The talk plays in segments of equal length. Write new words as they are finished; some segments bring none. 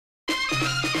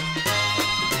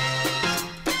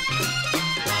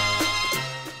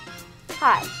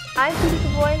Hi, I'm Phebie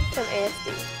Krevoy from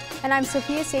ASD. And I'm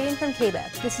Sophia Saidian from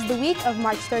KBEV. This is the week of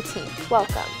March 13th.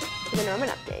 Welcome to the Norman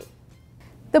Update.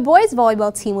 The boys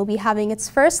volleyball team will be having its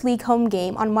first league home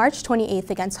game on March 28th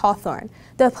against Hawthorne.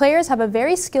 The players have a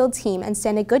very skilled team and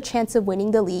stand a good chance of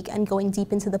winning the league and going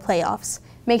deep into the playoffs.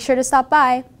 Make sure to stop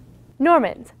by.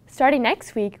 Normans, starting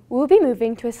next week, we will be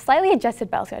moving to a slightly adjusted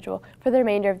bell schedule for the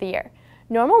remainder of the year.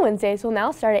 Normal Wednesdays will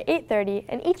now start at 8:30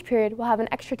 and each period will have an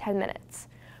extra 10 minutes.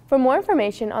 For more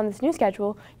information on this new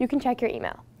schedule, you can check your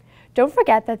email. Don't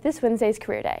forget that this Wednesday is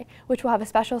Career Day, which will have a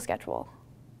special schedule.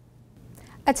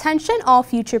 Attention all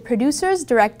future producers,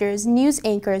 directors, news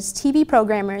anchors, TV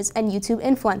programmers, and YouTube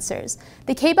influencers.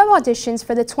 The KBEV auditions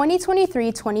for the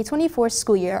 2023-2024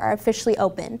 school year are officially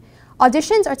open.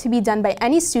 Auditions are to be done by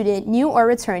any student, new or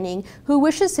returning, who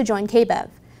wishes to join KBEV.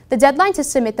 The deadline to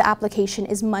submit the application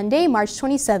is Monday, March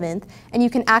 27th, and you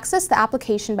can access the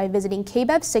application by visiting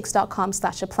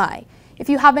kbev6.com/apply. If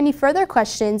you have any further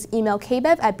questions, email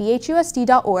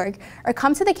kbev@bhusd.org or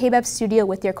come to the KBEV studio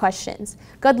with your questions.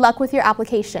 Good luck with your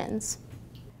applications.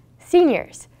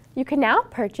 Seniors, you can now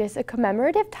purchase a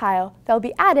commemorative tile that will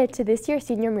be added to this year's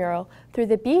senior mural through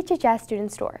the BHS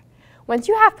student store. Once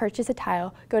you have purchased a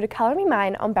tile, go to Color Me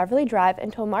Mine on Beverly Drive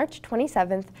until March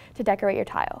 27th to decorate your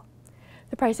tile.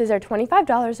 The prices are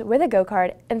 $25 with a Go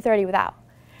card and $30 without.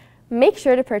 Make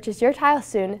sure to purchase your tile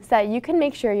soon so that you can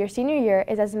make sure your senior year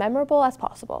is as memorable as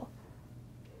possible.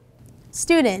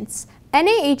 Students,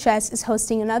 NAHS is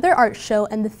hosting another art show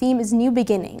and the theme is New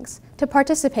Beginnings. To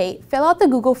participate, fill out the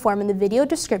Google form in the video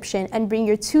description and bring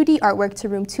your 2D artwork to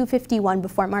room 251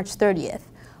 before March 30th.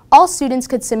 All students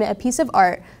could submit a piece of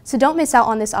art, so don't miss out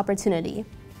on this opportunity.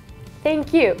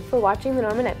 Thank you for watching the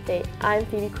Norman Update. I'm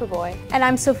Phebie Krevoy. And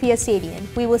I'm Sophia Saidian.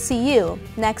 We will see you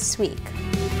next week.